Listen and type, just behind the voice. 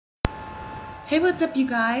Hey, what's up, you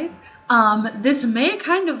guys? This may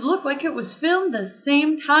kind of look like it was filmed the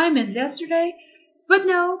same time as yesterday, but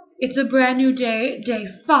no, it's a brand new day, day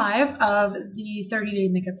 5 of the 30-day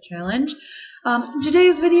makeup challenge.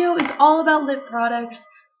 Today's video is all about lip products,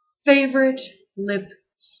 favorite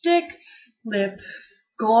lipstick, lip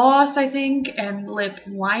gloss, I think, and lip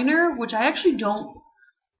liner, which I actually don't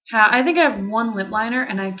have. I think I have one lip liner,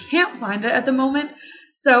 and I can't find it at the moment,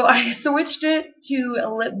 so I switched it to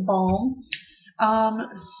a lip balm.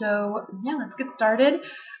 So yeah, let's get started.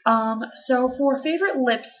 So for favorite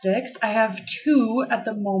lipsticks, I have two at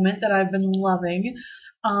the moment that I've been loving.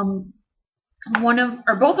 Both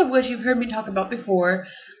of which you've heard me talk about before.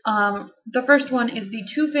 The first one is the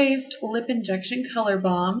Too Faced Lip Injection Color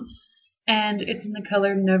Balm, and it's in the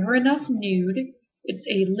color Never Enough Nude. It's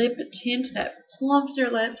a lip tint that plumps your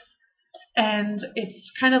lips, and it's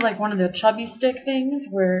kind of like one of the chubby stick things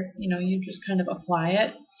where, you just kind of apply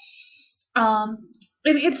it.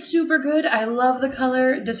 And it's super good. I love the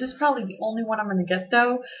color. This is probably the only one I'm going to get,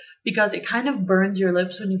 though, because it kind of burns your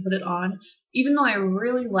lips when you put it on. Even though I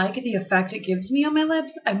really like the effect it gives me on my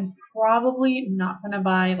lips, I'm probably not going to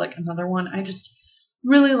buy like another one. I just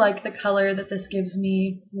really like the color that this gives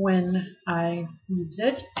me when I use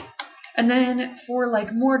it. And then for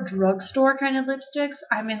like more drugstore kind of lipsticks,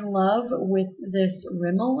 I'm in love with this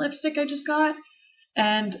Rimmel lipstick I just got.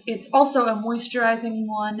 And it's also a moisturizing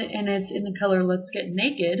one, and it's in the color Let's Get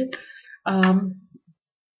Naked. And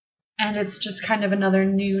it's just kind of another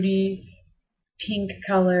nudie pink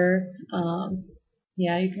color.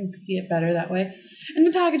 Yeah, you can see it better that way. And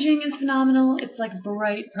the packaging is phenomenal. It's like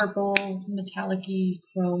bright purple, metallic-y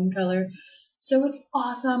chrome color. So it's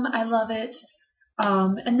awesome. I love it.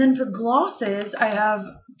 And then for glosses, I have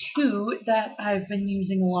two that I've been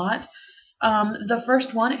using a lot. The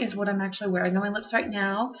first one is what I'm actually wearing on my lips right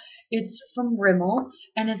now. It's from Rimmel,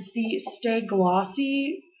 and it's the Stay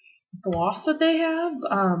Glossy gloss that they have.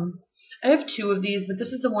 I have two of these, but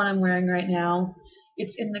this is the one I'm wearing right now.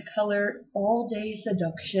 It's in the color All Day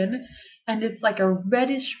Seduction, and it's like a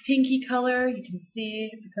reddish pinky color. You can see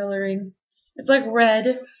the coloring. It's like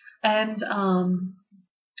red, and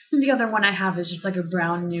the other one I have is just like a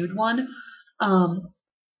brown nude one.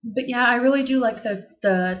 But yeah, I really do like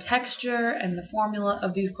the texture and the formula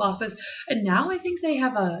of these glosses. And now I think they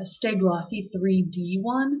have a Stay Glossy 3D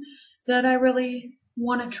one that I really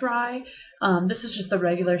want to try. This is just the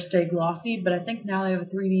regular Stay Glossy, but I think now they have a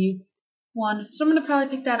 3D one. So I'm going to probably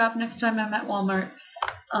pick that up next time I'm at Walmart.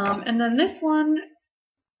 And then this one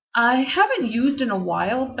I haven't used in a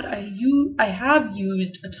while, but I have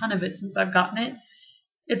used a ton of it since I've gotten it.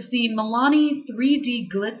 It's the Milani 3D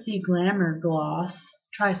Glitzy Glamour Gloss.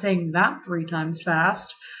 Try saying that 3 times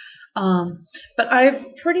fast. But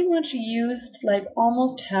I've pretty much used like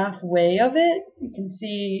almost halfway of it. You can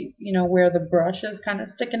see, where the brush is kind of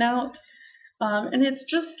sticking out. And it's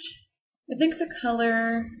just, I think the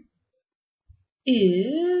color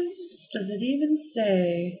is, does it even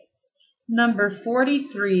say? Number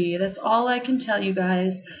 43. That's all I can tell you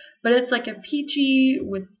guys. But it's like a peachy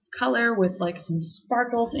with color with like some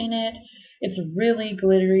sparkles in it. It's really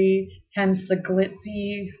glittery, hence the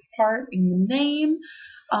glitzy part in the name.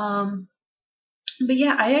 But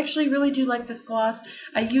yeah, I actually really do like this gloss.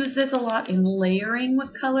 I use this a lot in layering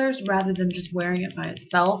with colors rather than just wearing it by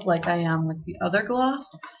itself like I am with the other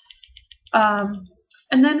gloss. And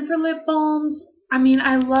then for lip balms,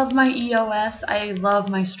 I love my EOS. I love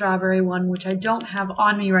my strawberry one, which I don't have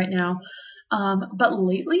on me right now. But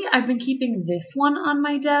lately, I've been keeping this one on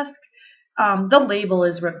my desk. The label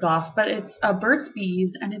is ripped off, but it's a Burt's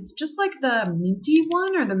Bees, and it's just like the minty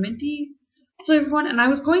one, or the minty flavored one. And I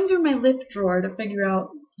was going through my lip drawer to figure out,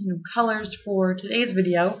 colors for today's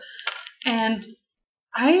video, and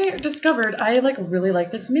I discovered I really like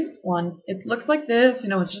this mint one. It looks like this,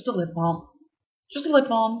 it's just a lip balm. Just a lip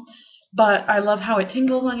balm, but I love how it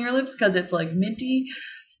tingles on your lips because it's like minty.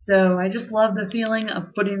 So I just love the feeling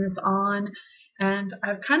of putting this on, and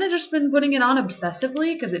I've kind of just been putting it on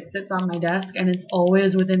obsessively because it sits on my desk and it's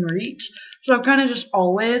always within reach. So I'm kind of just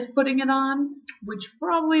always putting it on, which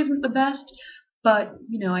probably isn't the best, but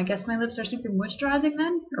I guess my lips are super moisturizing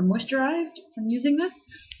then, or moisturized from using this.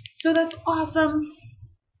 So that's awesome.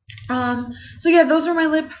 So yeah, those are my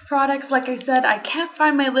lip products. Like I said, I can't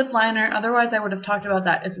find my lip liner, otherwise I would have talked about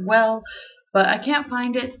that as well, but I can't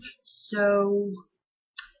find it, so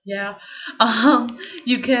yeah.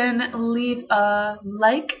 You can leave a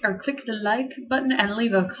like, or click the like button and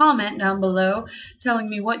leave a comment down below telling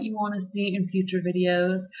me what you want to see in future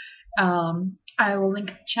videos. I will link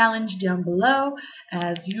the challenge down below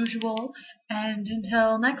as usual, and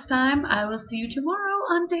until next time, I will see you tomorrow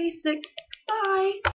on day 6. Bye!